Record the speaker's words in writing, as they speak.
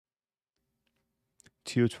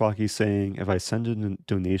Teotwaki saying, if I send a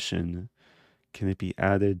donation, can it be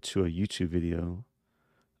added to a YouTube video?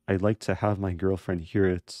 I'd like to have my girlfriend hear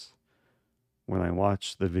it when I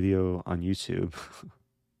watch the video on YouTube.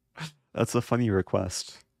 That's a funny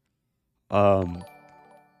request. But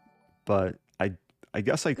I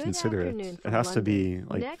guess I'd Good consider afternoon it. It from has to London. be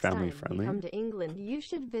like Next family time you friendly. come to England, you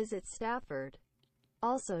should visit Stafford.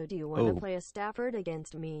 Also, do you want to Oh, play a Stafford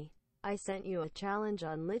against me? I sent you a challenge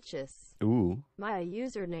on Lichess. ooh. My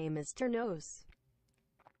username is Turnos.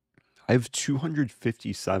 I have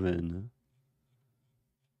 257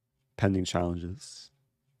 pending challenges.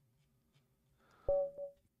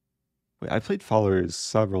 Wait, I played followers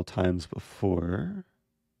several times before.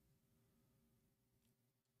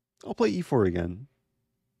 I'll play e4 again.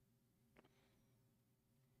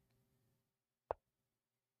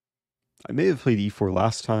 I may have played e4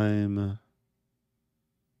 last time.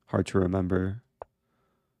 Hard to remember.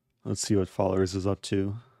 Let's see what followers is up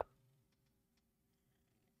to.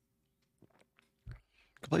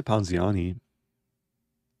 Could play Ponziani.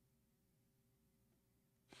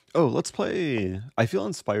 Oh, let's play. I feel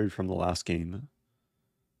inspired from the last game.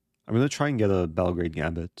 I'm going to try and get a Belgrade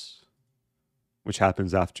Gambit, which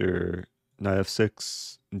happens after knight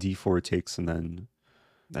f6, d4 takes, and then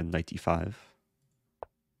knight d5.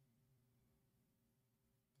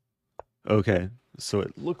 Okay, so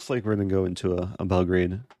it looks like we're going to go into a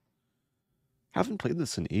Belgrade. Haven't played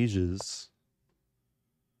this in ages.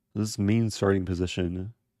 This is main starting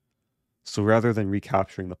position. So rather than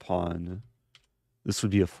recapturing the pawn, this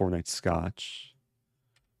would be a 4-knight Scotch.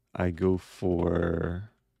 I go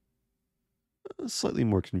for a slightly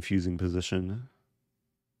more confusing position.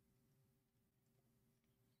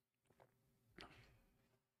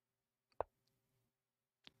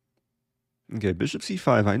 Okay, bishop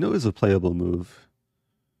c5 I know is a playable move.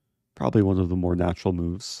 Probably one of the more natural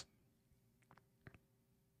moves.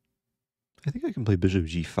 I think I can play bishop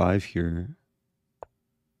g5 here.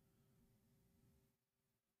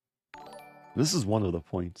 This is one of the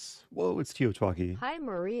points. Whoa, it's Teotwaki. Hi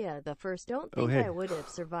Maria the First. Don't Oh, think hey. I would have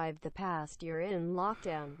survived the past year in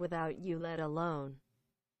lockdown without you, let alone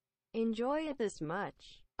enjoy it this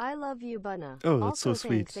much. I love you, Bunna. Oh, that's Also, so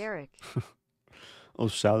sweet. thanks, Eric. Oh,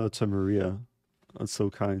 shout out to Maria. That's so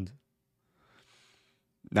kind.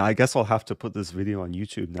 Now, I guess I'll have to put this video on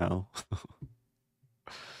YouTube now.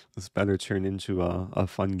 This better turn into a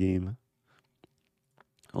fun game.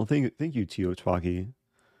 Well, thank you, Teotwaki.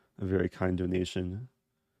 A very kind donation.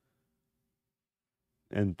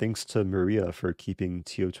 And thanks to Maria for keeping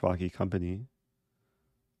Teotwaki company.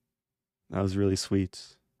 That was really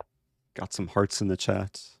sweet. Got some hearts in the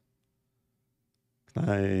chat. Can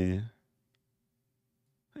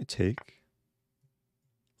I take?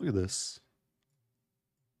 Look at this.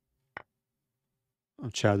 Oh,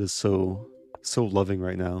 chat is so loving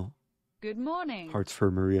right now. Good morning. Hearts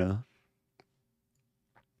for Maria.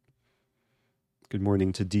 Good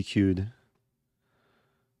morning to DQ'd.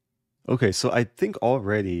 Okay, so I think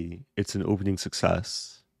already it's an opening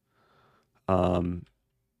success.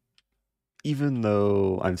 Even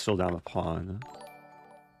though I'm still down a pawn,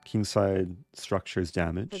 kingside structure is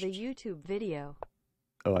damaged. For the YouTube video.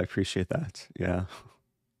 Oh, I appreciate that. Yeah.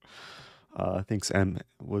 Thanks,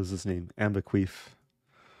 what is his name? Ambequeef.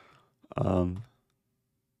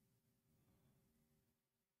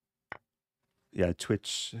 Yeah,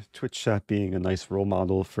 Twitch chat being a nice role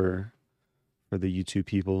model for the YouTube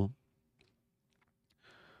people.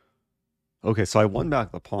 Okay, so I won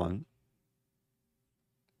back the pawn.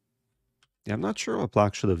 Yeah, I'm not sure what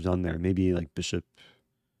black should have done there. Maybe like bishop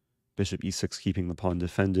e6 keeping the pawn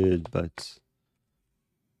defended, but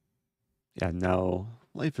yeah, now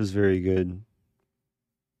life is very good.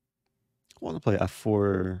 I want to play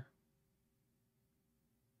f4.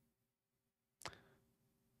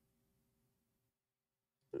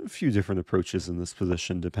 A few different approaches in this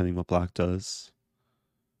position, depending what black does.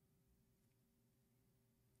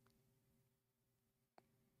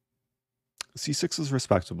 c6 is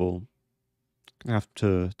respectable. Gonna have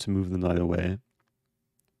to move the knight away.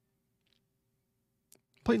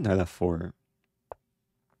 Play knight f4.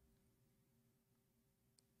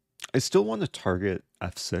 I still want to target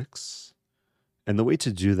f6. And the way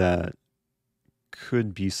to do that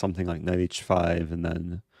could be something like knight h5 and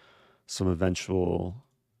then some eventual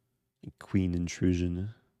queen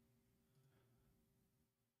intrusion.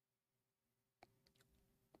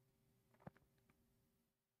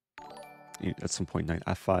 At some point, knight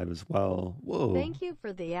f5 as well. Whoa. Thank you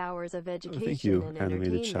for the hours of education thank you, and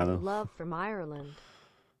Animated entertainment. Shadow. Love from Ireland.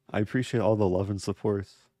 I appreciate all the love and support.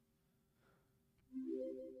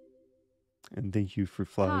 And thank you for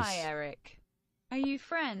flies. Hi, Eric. Are you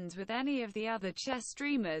friends with any of the other chess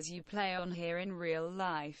streamers you play on here in real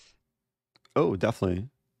life? Oh, definitely.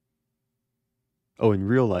 Oh, in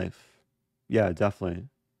real life. Yeah, definitely.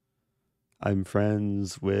 I'm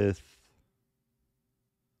friends with,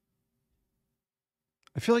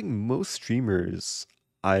 I feel like most streamers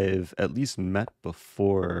I've at least met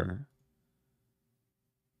before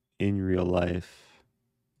in real life.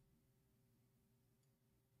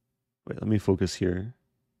 Wait, let me focus here.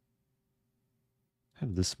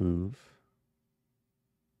 Have this move.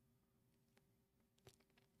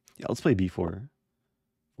 Yeah, let's play b4.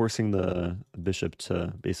 Forcing the bishop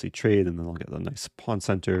to basically trade, and then I'll get a nice pawn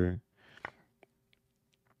center.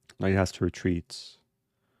 Knight has to retreat.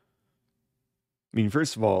 I mean,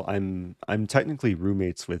 first of all, I'm technically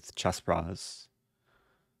roommates with Chess Bras.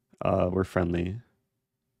 We're friendly.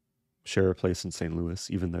 Share a place in St. Louis,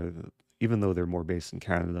 even though they're more based in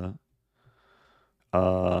Canada.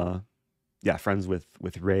 Yeah, friends with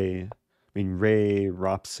Ray. I mean, Ray,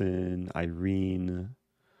 Robson, Irene,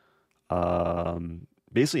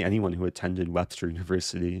 basically anyone who attended Webster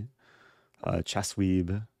University,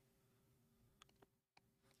 Chessweeb.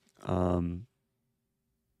 A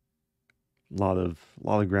lot of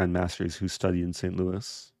grandmasters who studied in St.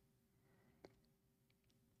 Louis.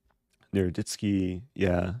 Naroditsky,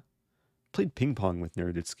 yeah, played ping pong with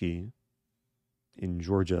Naroditsky in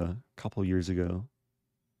Georgia a couple years ago.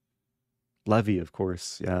 Levy, of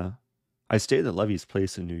course, yeah. I stayed at Levy's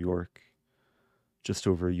place in New York just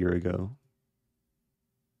over a year ago.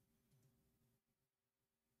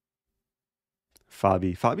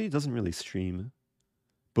 Fabi doesn't really stream,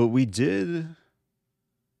 but we did.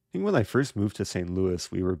 I think when I first moved to St.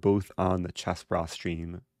 Louis, we were both on the Chess Bra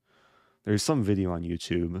stream. There's some video on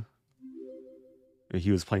YouTube where he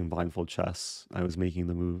was playing blindfold chess. I was making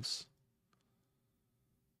the moves.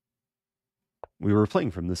 We were playing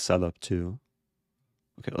from this setup too.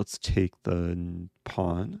 Okay, let's take the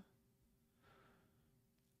pawn.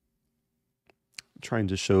 Trying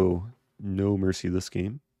to show no mercy this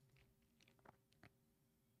game.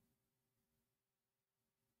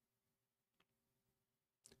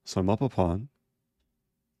 So I'm up a pawn.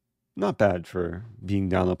 Not bad for being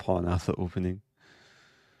down a pawn out of the opening.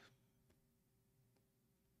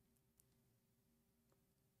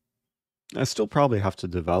 I still probably have to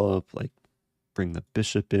develop, like, bring the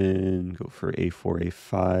bishop in, go for a4,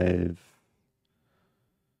 a5,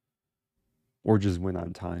 or just win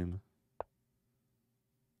on time.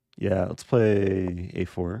 Yeah, let's play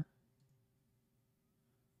a4.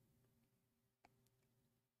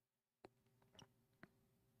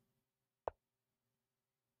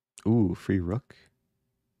 Ooh, free rook.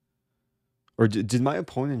 Or did my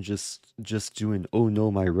opponent just do an oh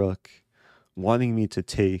no my rook, wanting me to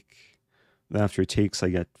take? Then after it takes, I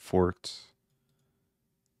get forked.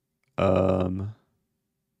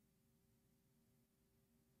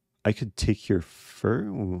 I could take here first.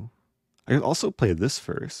 I could also play this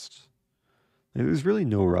first. There's really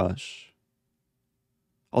no rush.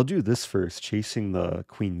 I'll do this first, chasing the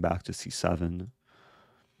queen back to c7.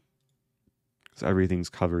 Because everything's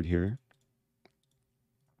covered here.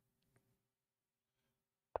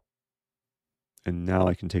 And now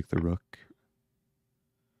I can take the rook.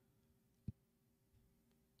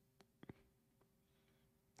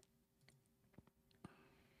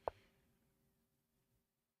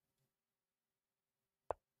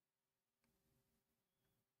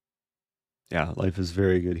 Yeah, life is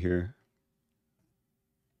very good here.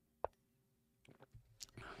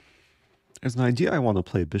 There's an idea I want to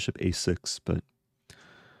play bishop a6, but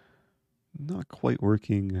not quite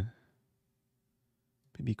working.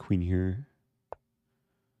 Maybe queen here.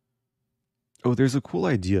 Oh, there's a cool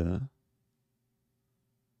idea.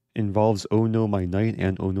 Involves oh no my knight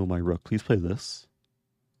and oh no my rook. Please play this.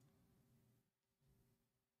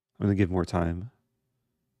 I'm going to give more time.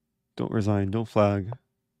 Don't resign, don't flag.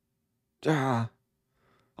 Ah!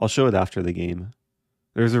 I'll show it after the game.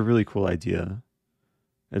 There's a really cool idea.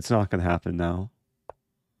 It's not going to happen now.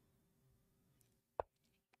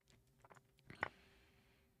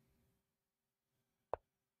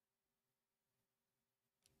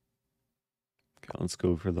 Okay, let's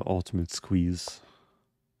go for the ultimate squeeze.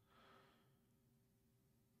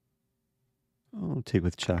 Oh, take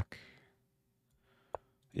with check.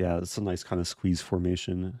 Yeah, it's a nice kind of squeeze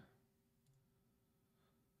formation.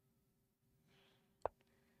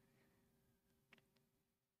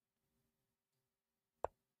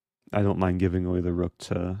 I don't mind giving away the rook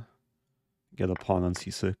to get a pawn on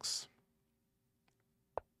c6.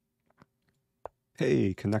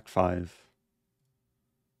 Hey, connect 5.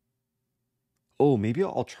 Oh, maybe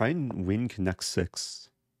I'll try and win connect 6.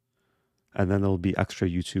 And then it'll be extra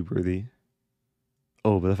YouTube worthy.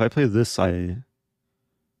 Oh, but if I play this, I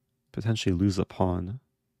potentially lose a pawn.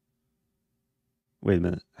 Wait a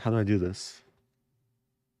minute. How do I do this?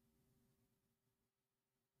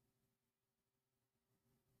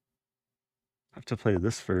 I have to play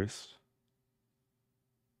this first.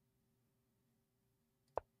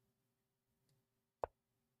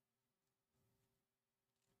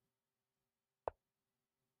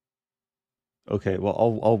 Okay,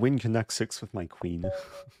 well, I'll win connect 6 with my queen.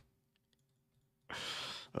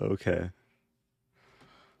 Okay.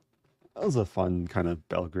 That was a fun kind of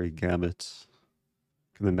Belgrade Gambit.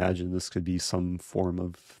 Can imagine this could be some form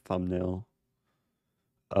of thumbnail.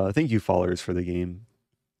 Thank you, followers, for the game.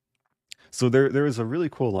 So there was a really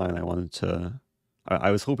cool line I wanted to,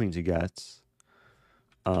 I was hoping to get.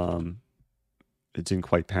 It didn't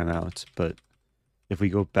quite pan out, but if we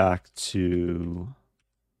go back to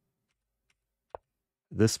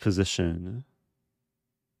this position,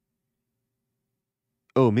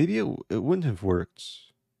 oh, maybe it wouldn't have worked.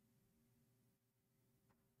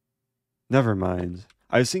 Never mind.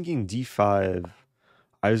 I was thinking d5.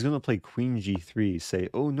 I was going to play queen g3, say,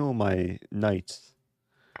 oh no, my knight.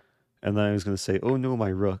 And then I was going to say, oh no, my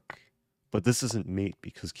rook. But this isn't mate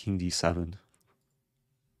because king d7.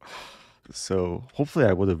 So hopefully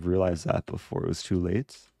I would have realized that before it was too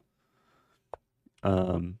late.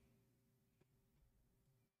 Because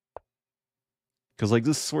like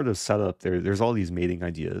this sort of setup, there's all these mating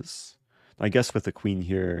ideas. I guess with the queen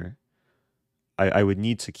here, I would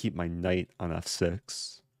need to keep my knight on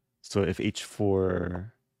f6. So if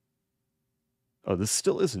h4... Oh, this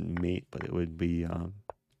still isn't mate, but it would be... it'd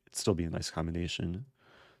still be a nice combination.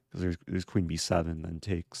 Because there's queen b7, then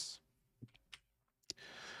takes.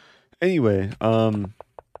 Anyway,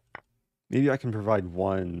 maybe I can provide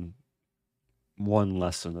one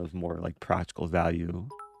lesson of more like practical value.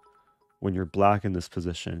 When you're black in this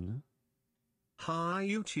position. Hi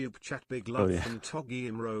YouTube chat, big love from Toggy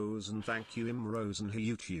Im Rosen. Thank you Im Rosen. Hey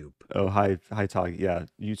YouTube. Oh, hi Toggy. Yeah,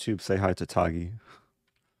 YouTube, say hi to Toggy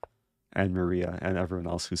and Maria and everyone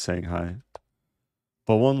else who's saying hi.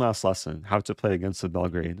 But one last lesson, how to play against the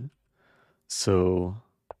Belgrade. So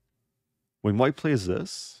when white plays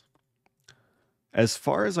this, as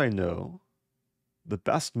far as I know, the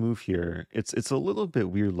best move here, it's a little bit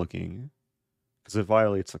weird looking because it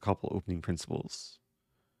violates a couple opening principles.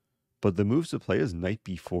 But the move to play is knight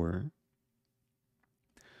b4,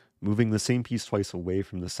 moving the same piece twice away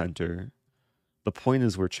from the center. The point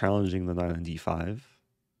is we're challenging the knight on d5.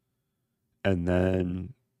 And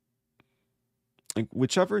then like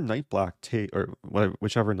whichever knight black or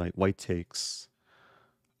whichever knight white takes,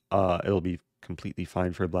 it'll be completely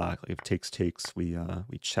fine for black. Like if takes, we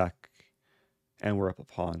check and we're up a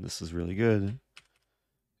pawn. This is really good.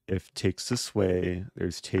 If takes this way,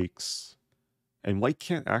 there's takes. And white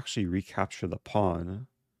can't actually recapture the pawn.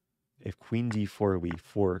 If queen d4, we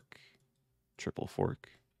fork, triple fork.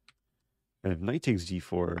 And if knight takes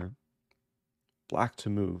d4, black to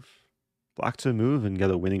move. Black to move and get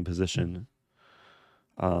a winning position.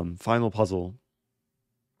 Final puzzle.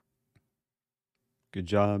 Good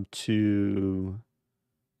job to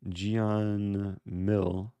Gian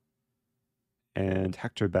Mill and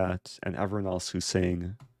Hector Bat and everyone else who's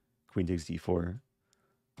saying queen takes d4.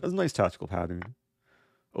 That's a nice tactical pattern.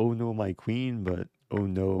 Oh no, my queen, but oh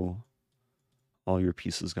no, all your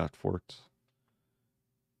pieces got forked.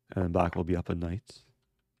 And black will be up a knight.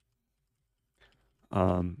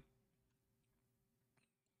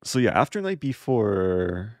 So yeah, after knight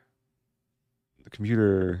b4, the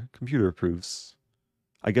computer approves.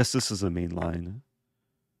 I guess this is the main line.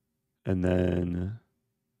 And then,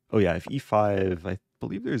 oh yeah, if e5, I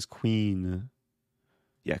believe there's queen.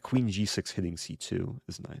 Yeah, queen g6 hitting c2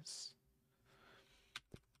 is nice.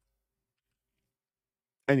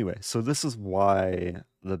 Anyway, so this is why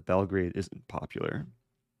the Belgrade isn't popular.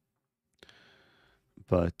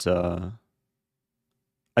 But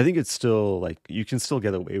I think it's still, like, you can still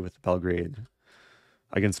get away with Belgrade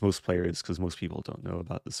against most players because most people don't know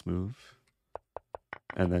about this move.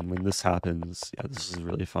 And then when this happens, yeah, this is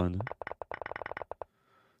really fun.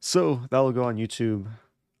 So that'll go on YouTube.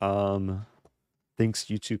 Thanks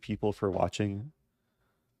YouTube people for watching.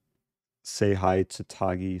 Say hi to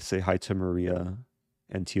Tagi, say hi to Maria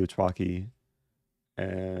and Teotwaki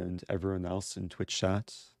and everyone else in Twitch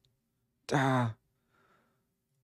chat.